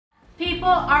people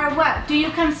are what? Do you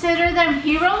consider them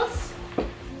heroes?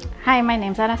 Hi, my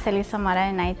name is Aracely Zamora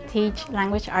and I teach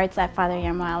language arts at Father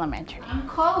Yermo Elementary.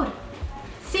 Code.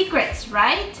 Secrets,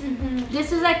 right?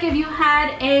 This is like if you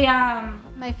had a...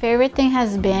 My favorite thing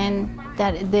has been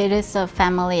that there is a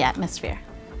family atmosphere.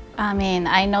 I mean,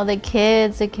 I know the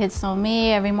kids know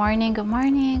me every morning, good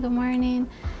morning, good morning.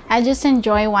 I just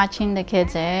enjoy watching the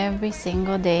kids every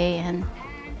single day, and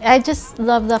I just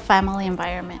love the family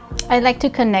environment. I like to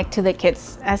connect to the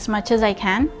kids as much as I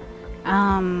can.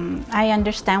 I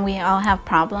understand we all have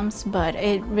problems, but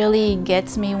it really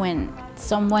gets me when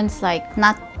someone's like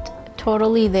not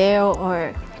totally there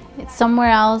or it's somewhere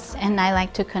else, and I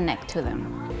like to connect to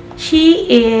them. She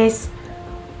is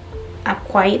a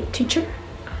quiet teacher,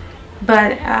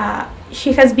 but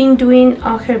she has been doing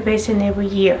all her best in every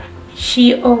year.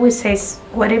 She always says,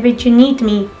 whatever you need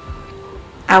me,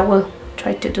 I will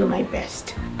try to do my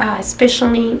best.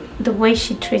 Especially the way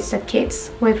she treats the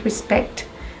kids with respect,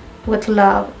 with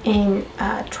love, and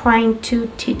trying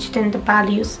to teach them the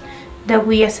values that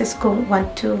we as a school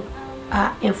want to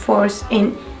enforce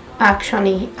and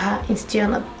actually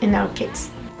instill in our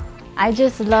kids. I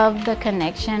just love the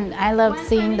connection. I love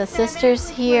seeing the sisters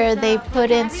here. They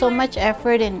put in so much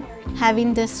effort in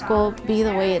having this school be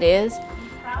the way it is.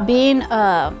 Being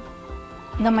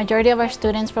the majority of our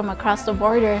students from across the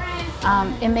border,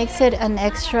 it makes it an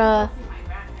extra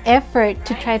effort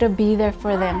to try to be there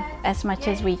for them as much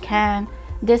as we can.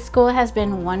 This school has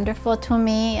been wonderful to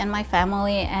me and my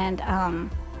family, and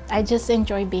I just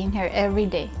enjoy being here every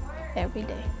day, every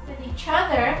day. With each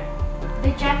other,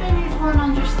 the Japanese won't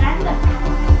understand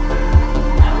them.